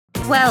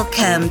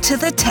Welcome to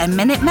the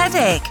 10-Minute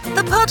Medic,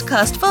 the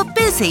podcast for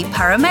busy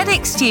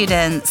paramedic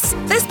students.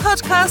 This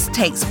podcast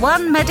takes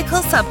one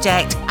medical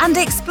subject and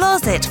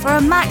explores it for a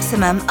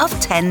maximum of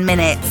 10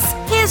 minutes.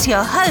 Here's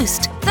your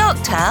host,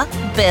 Dr.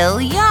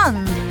 Bill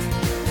Young.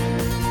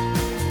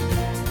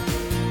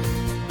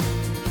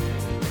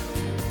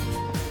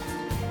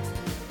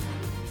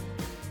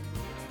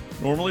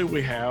 Normally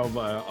we have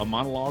a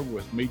monologue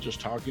with me just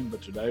talking,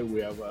 but today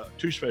we have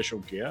two special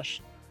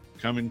guests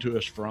coming to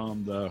us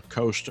from the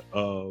coast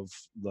of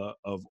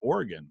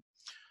Oregon.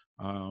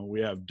 We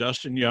have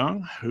Dustin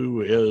Young,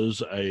 who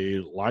is a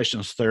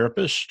licensed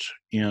therapist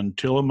in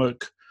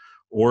Tillamook,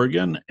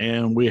 Oregon,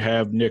 and we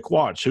have Nick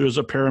Watts, who is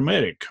a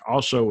paramedic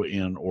also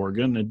in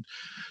Oregon. And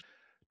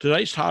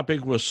today's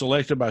topic was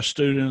selected by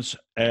students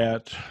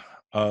at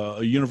a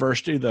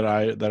university that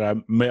I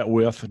met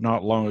with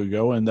not long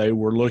ago, and they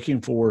were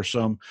looking for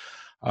some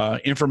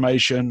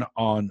information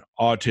on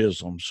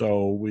autism.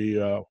 So we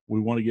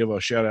want to give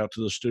a shout out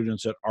to the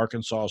students at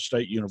Arkansas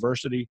State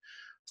University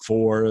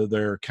for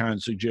their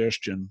kind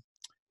suggestion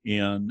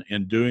in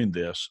doing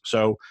this.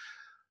 So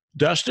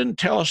Dustin,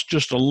 tell us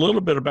just a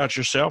little bit about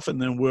yourself,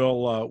 and then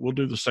we'll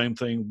do the same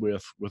thing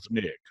with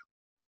Nick.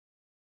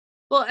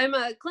 Well, I'm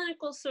a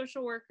clinical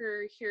social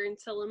worker here in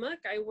Tillamook.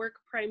 I work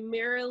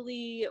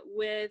primarily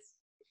with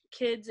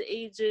kids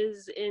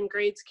ages in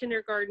grades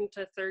kindergarten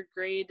to third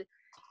grade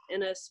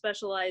in a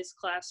specialized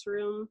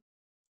classroom.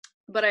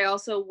 But I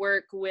also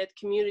work with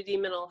community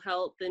mental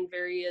health in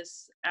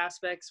various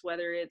aspects,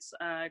 whether it's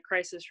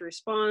crisis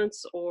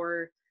response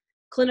or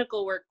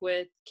clinical work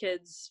with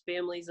kids,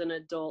 families, and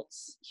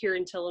adults here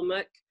in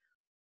Tillamook.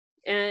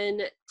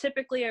 And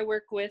typically I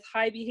work with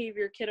high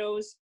behavior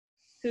kiddos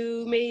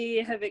who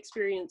may have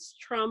experienced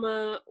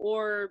trauma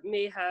or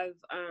may have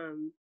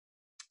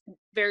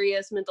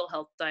various mental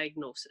health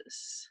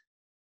diagnoses.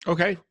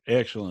 Okay,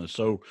 excellent.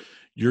 So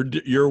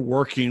you're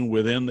working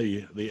within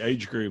the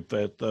age group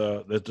that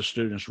the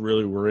students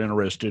really were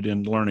interested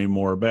in learning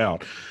more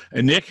about.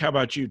 And Nick, how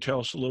about you? Tell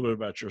us a little bit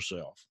about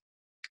yourself.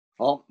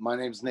 Well, my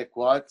name's Nick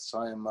Watts.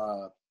 I'm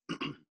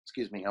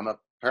I'm a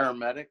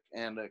paramedic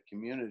and a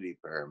community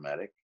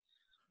paramedic.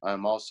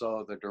 I'm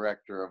also the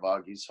director of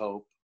Augie's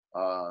Hope,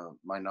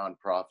 my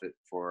nonprofit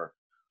for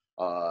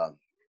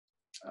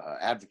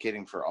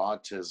advocating for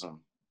autism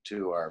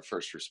to our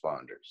first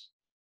responders.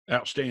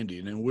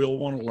 Outstanding. And we'll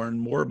want to learn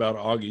more about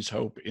Augie's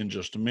Hope in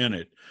just a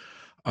minute.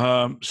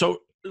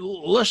 So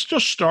let's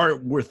just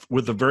start with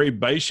the very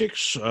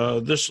basics.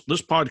 This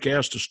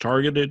podcast is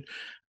targeted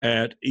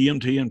at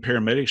EMT and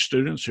paramedic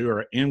students who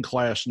are in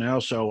class now,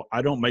 so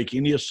I don't make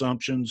any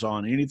assumptions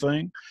on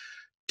anything.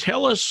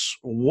 Tell us,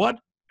 what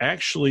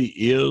actually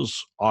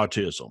is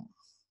autism?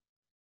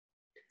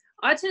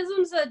 Autism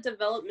is a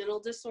developmental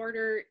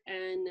disorder,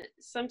 and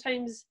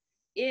sometimes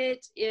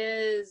it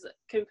is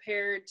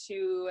compared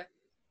to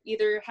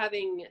either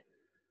having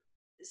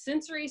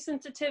sensory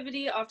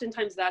sensitivity.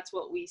 Oftentimes that's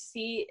what we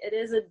see. It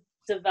is a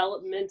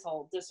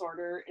developmental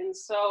disorder, and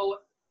so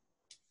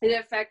it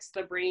affects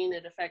the brain.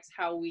 It affects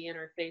how we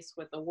interface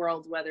with the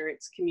world, whether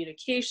it's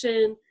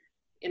communication,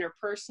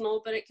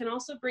 interpersonal, but it can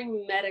also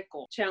bring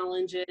medical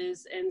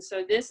challenges. And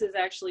so this is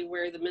actually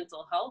where the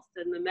mental health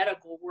and the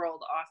medical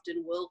world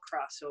often will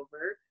cross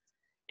over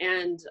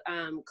and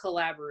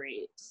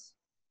collaborate.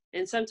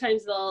 And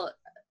sometimes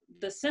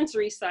the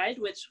sensory side,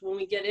 which when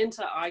we get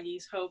into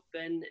Augie's Hope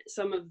and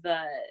some of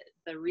the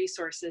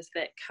resources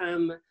that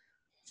come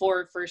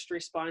for first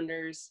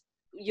responders,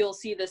 you'll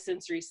see the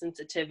sensory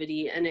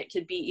sensitivity, and it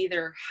could be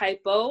either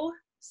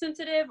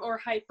hyposensitive or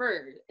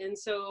hyper. And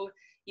so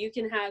you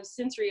can have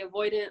sensory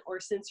avoidant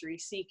or sensory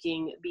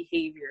seeking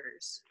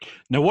behaviors.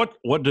 Now,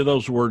 what do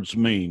those words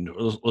mean?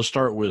 Let's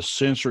start with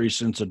sensory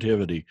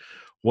sensitivity.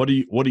 What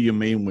do you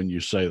mean when you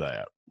say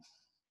that?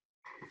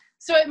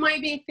 So it might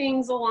be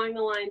things along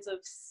the lines of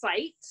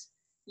sight.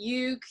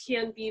 You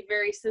can be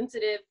very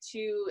sensitive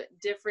to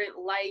different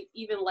light,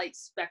 even light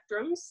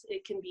spectrums.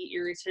 It can be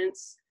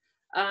irritants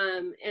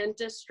and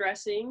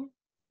distressing.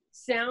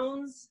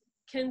 Sounds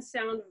can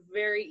sound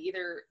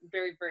either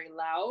very, very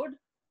loud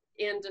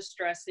and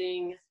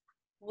distressing.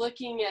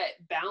 Looking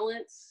at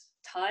balance,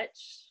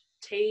 touch,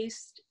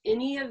 taste,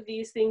 any of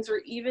these things, or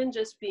even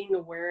just being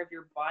aware of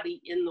your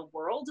body in the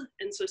world.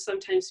 And so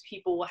sometimes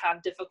people will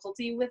have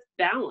difficulty with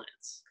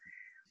balance.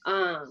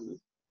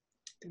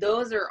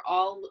 Those are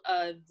all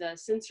of the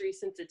sensory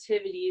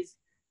sensitivities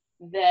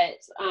that,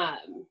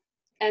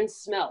 and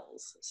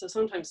smells. So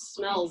sometimes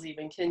smells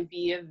even can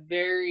be a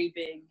very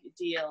big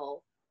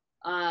deal.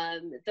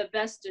 The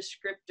best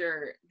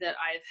descriptor that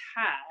I've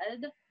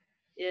had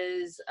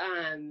is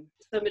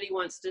somebody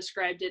once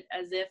described it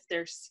as if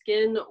their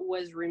skin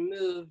was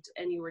removed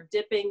and you were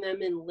dipping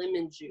them in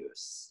lemon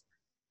juice.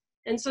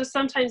 And so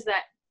sometimes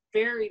that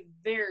very,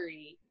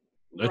 very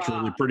That's raw,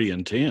 really pretty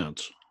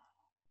intense.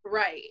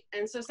 Right.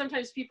 And so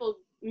sometimes people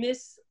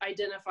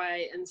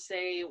misidentify and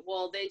say,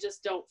 well, they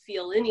just don't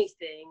feel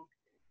anything.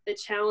 The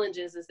challenge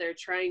is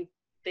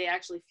they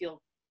actually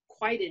feel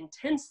quite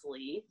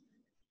intensely.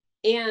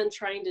 and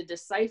trying to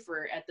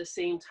decipher at the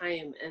same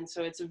time. And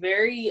so it's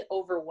very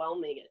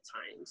overwhelming at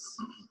times.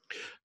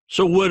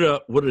 So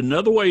would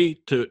another way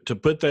to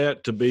put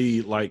that to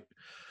be like,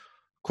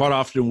 quite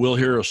often we'll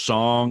hear a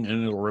song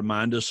and it'll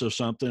remind us of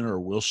something, or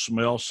we'll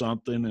smell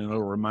something and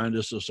it'll remind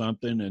us of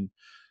something, and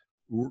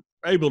we're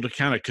able to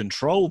kind of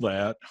control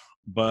that.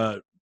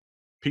 But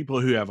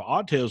people who have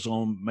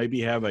autism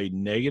maybe have a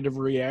negative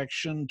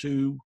reaction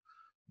to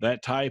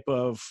that type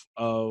of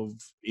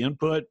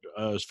input,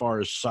 as far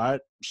as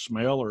sight,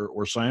 smell,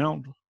 or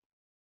sound.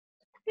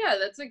 Yeah,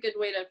 that's a good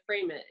way to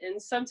frame it. And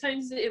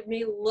sometimes it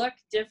may look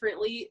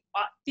differently.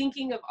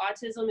 Thinking of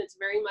autism, it's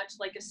very much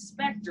like a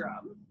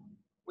spectrum,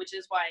 which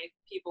is why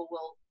people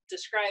will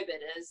describe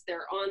it as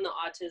they're on the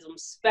autism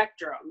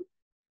spectrum.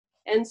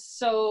 And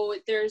so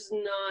there's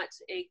not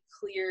a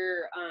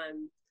clear.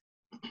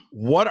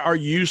 What are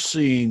you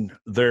seeing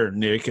there,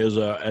 Nick, as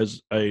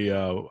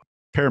a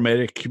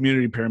paramedic,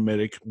 community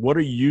paramedic? What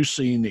are you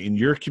seeing in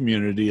your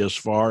community as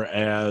far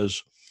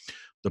as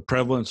the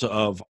prevalence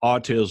of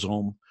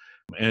autism?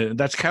 And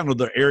that's kind of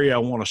the area I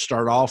want to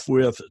start off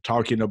with,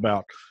 talking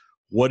about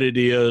what it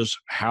is,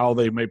 how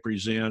they may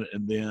present,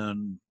 and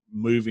then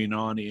moving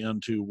on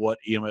into what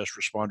EMS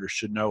responders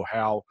should know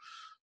how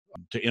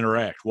to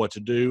interact, what to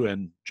do,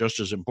 and just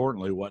as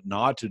importantly, what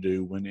not to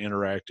do when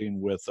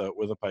interacting with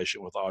a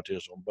patient with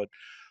autism. But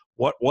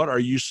what are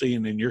you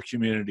seeing in your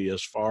community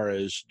as far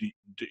as,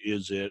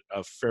 is it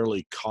a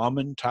fairly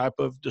common type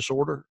of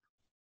disorder?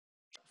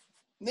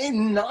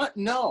 Not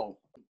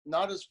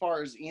as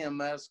far as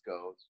EMS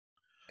goes.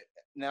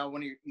 Now,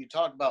 when you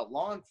talk about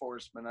law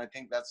enforcement, I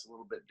think that's a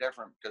little bit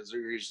different, because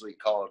they're usually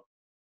called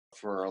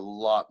for a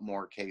lot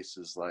more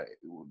cases like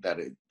that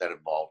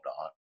involved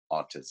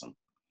autism.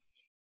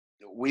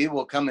 We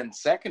will come in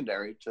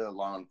secondary to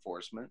law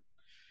enforcement,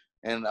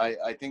 and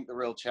I think the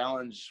real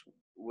challenge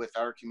with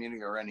our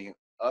community or any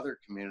other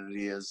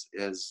community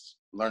is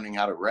learning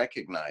how to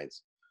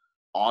recognize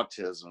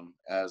autism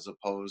as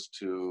opposed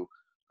to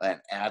an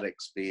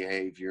addict's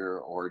behavior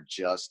or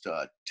just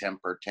a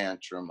temper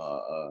tantrum,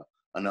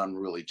 an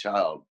unruly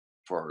child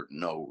for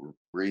no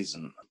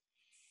reason.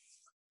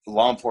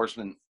 Law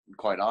enforcement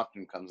quite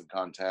often comes in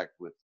contact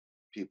with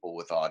people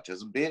with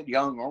autism, be it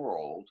young or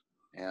old,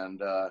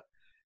 and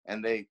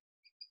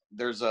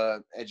there's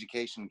a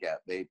education gap.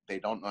 They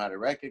don't know how to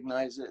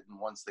recognize it, and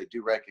once they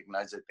do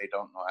recognize it, they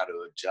don't know how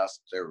to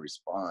adjust their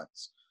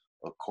response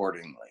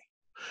accordingly.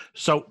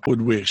 So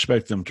would we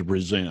expect them to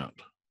present?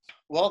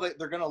 Well,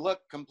 they're going to look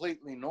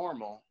completely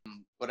normal,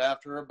 but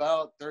after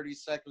about 30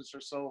 seconds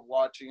or so of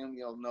watching them,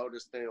 you'll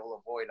notice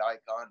they'll avoid eye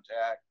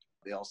contact.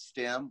 They'll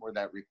stim, or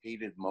that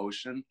repeated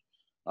motion,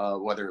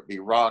 whether it be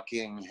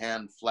rocking,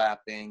 hand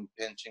flapping,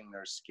 pinching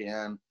their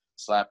skin,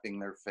 slapping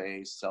their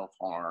face,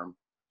 self-harm.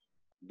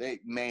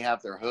 They may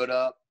have their hood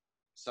up,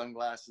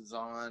 sunglasses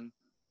on,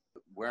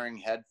 wearing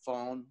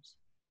headphones.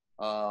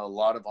 A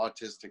lot of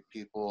autistic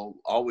people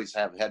always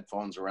have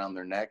headphones around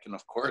their neck. And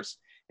of course,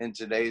 in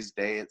today's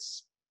day,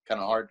 it's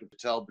kind of hard to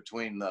tell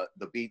between the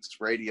Beats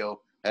radio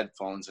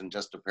headphones and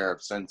just a pair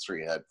of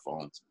sensory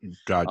headphones.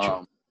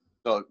 Gotcha.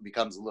 So it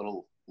becomes a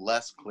little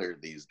less clear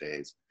these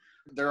days.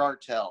 There are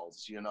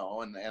tells,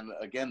 and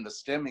again, the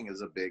stimming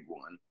is a big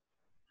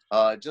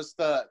one. Just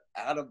the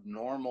out of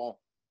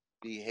normal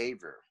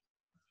behavior.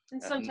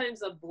 And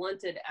sometimes a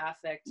blunted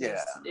affect is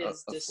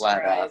a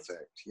described. flat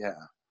affect, yeah.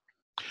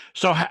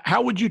 So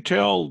how would you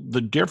tell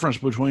the difference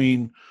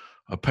between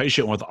a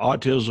patient with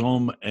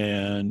autism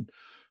and,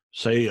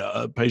 say,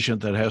 a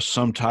patient that has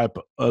some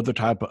other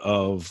type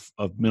of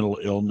mental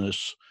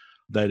illness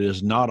that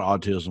is not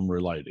autism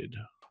related?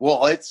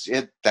 Well, that's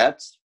the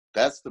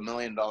 $1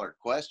 million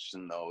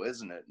question, though,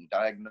 isn't it? And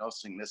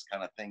diagnosing this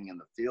kind of thing in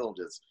the field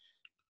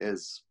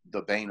is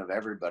the bane of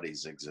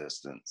everybody's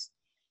existence.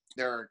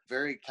 They're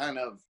very kind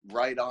of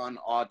right on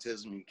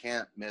autism. You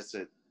can't miss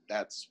it.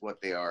 That's what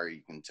they are.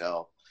 You can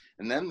tell.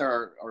 And then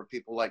there are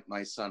people like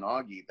my son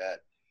Augie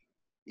that,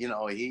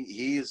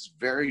 he is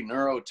very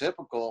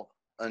neurotypical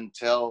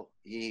until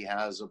he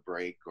has a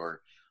break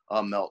or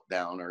a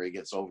meltdown or he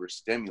gets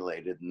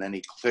overstimulated, and then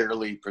he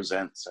clearly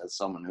presents as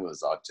someone who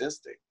is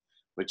autistic,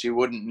 but you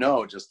wouldn't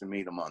know just to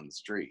meet him on the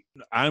street.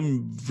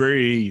 I'm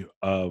very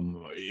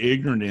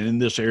ignorant in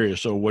this area.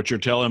 So what you're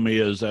telling me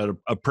is that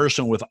a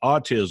person with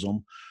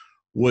autism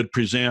would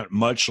present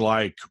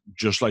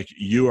just like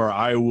you or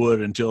I would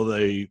until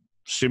the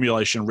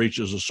stimulation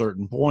reaches a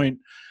certain point,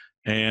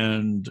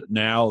 and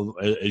now,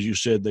 as you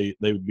said, they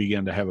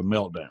begin to have a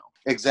meltdown.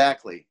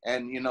 Exactly.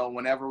 And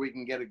whenever we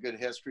can get a good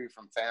history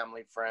from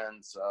family,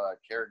 friends,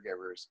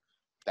 caregivers,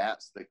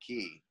 that's the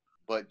key.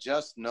 But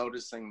just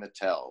noticing the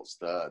tells,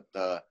 the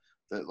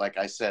like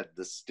I said,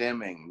 the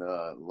stimming,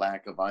 the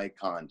lack of eye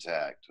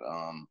contact,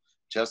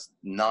 just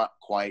not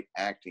quite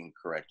acting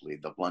correctly,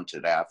 the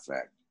blunted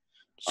affect.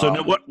 So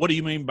now what do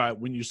you mean by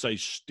when you say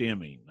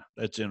stimming?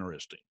 That's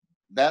interesting.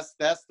 That's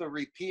the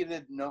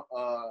repeated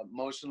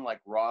motion,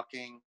 like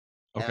rocking,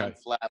 hand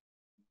flapping,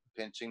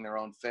 pinching their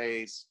own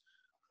face,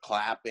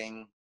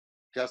 clapping,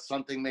 just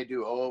something they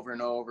do over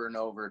and over and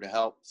over to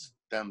help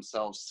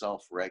themselves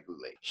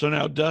self-regulate. So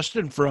now,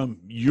 Dustin, from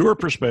your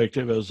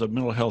perspective as a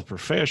mental health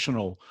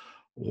professional,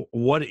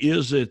 what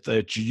is it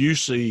that you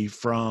see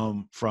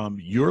from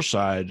your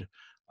side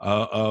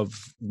of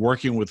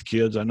working with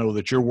kids? I know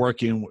that you're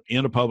working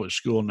in a public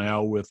school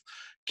now with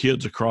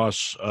kids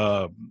across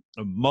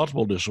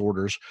multiple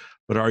disorders,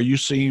 but are you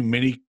seeing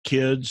many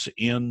kids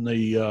in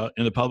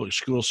the public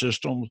school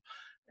system?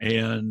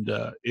 And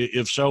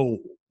if so,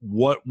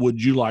 what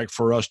would you like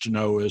for us to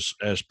know as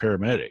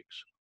paramedics?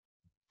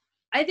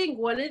 I think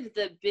one of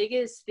the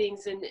biggest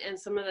things and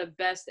some of the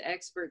best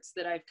experts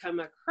that I've come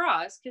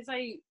across, because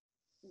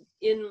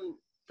in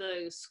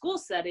the school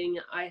setting,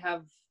 I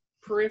have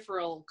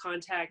peripheral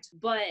contact,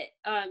 but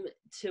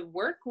to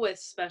work with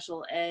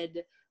special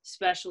ed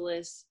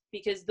specialists,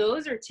 because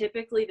those are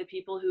typically the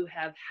people who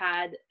have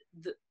had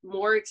the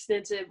more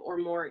extensive or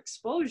more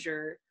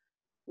exposure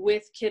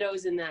with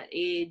kiddos in that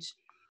age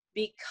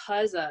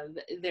because of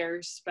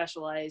their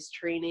specialized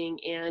training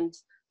and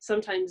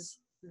sometimes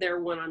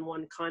their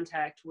one-on-one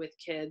contact with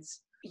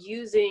kids.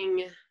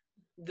 Using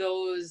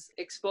those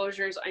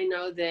exposures, I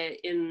know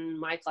that in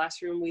my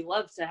classroom, we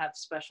love to have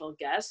special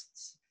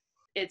guests.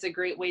 It's a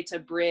great way to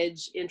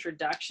bridge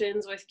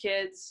introductions with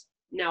kids.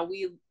 Now,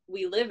 we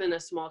live in a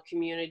small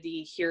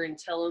community here in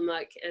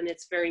Tillamook, and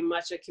it's very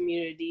much a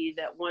community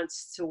that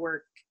wants to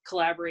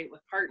collaborate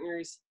with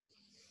partners.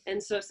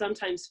 And so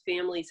sometimes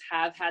families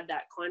have had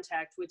that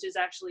contact, which is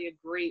actually a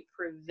great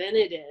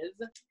preventative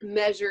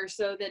measure,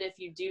 so that if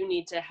you do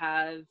need to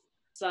have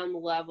some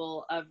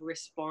level of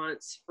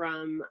response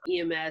from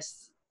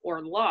EMS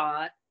or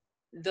law,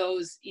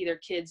 those either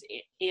kids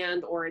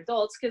and or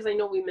adults, because I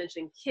know we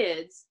mentioned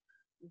kids,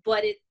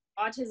 but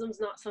autism's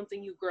not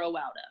something you grow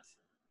out of.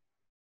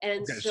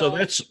 And okay, so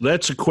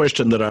that's a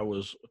question that I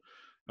was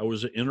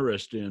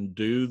interested in.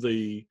 Do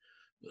the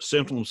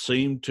symptoms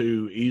seem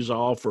to ease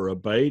off or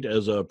abate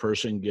as a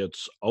person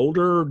gets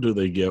older? Do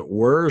they get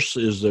worse?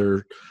 Is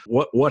there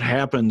what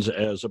happens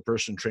as a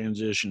person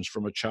transitions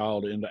from a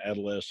child into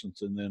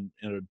adolescence and then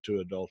into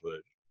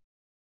adulthood?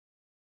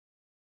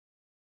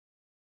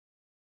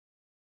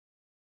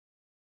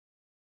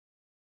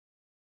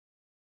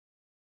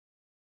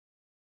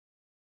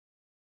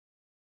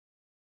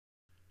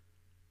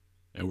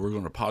 And we're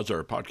going to pause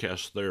our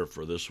podcast there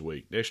for this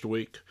week. Next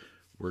week,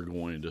 we're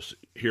going to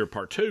hear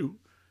part 2,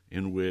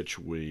 in which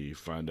we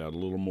find out a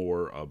little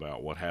more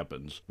about what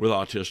happens with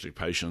autistic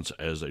patients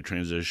as they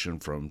transition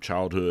from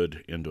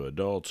childhood into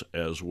adults,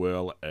 as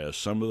well as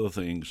some of the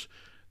things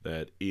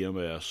that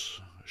EMS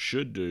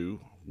should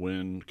do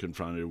when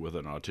confronted with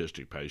an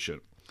autistic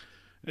patient,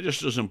 and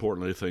just as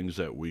importantly, things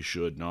that we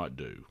should not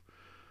do.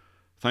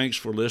 Thanks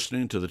for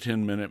listening to the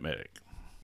 10-Minute Medic.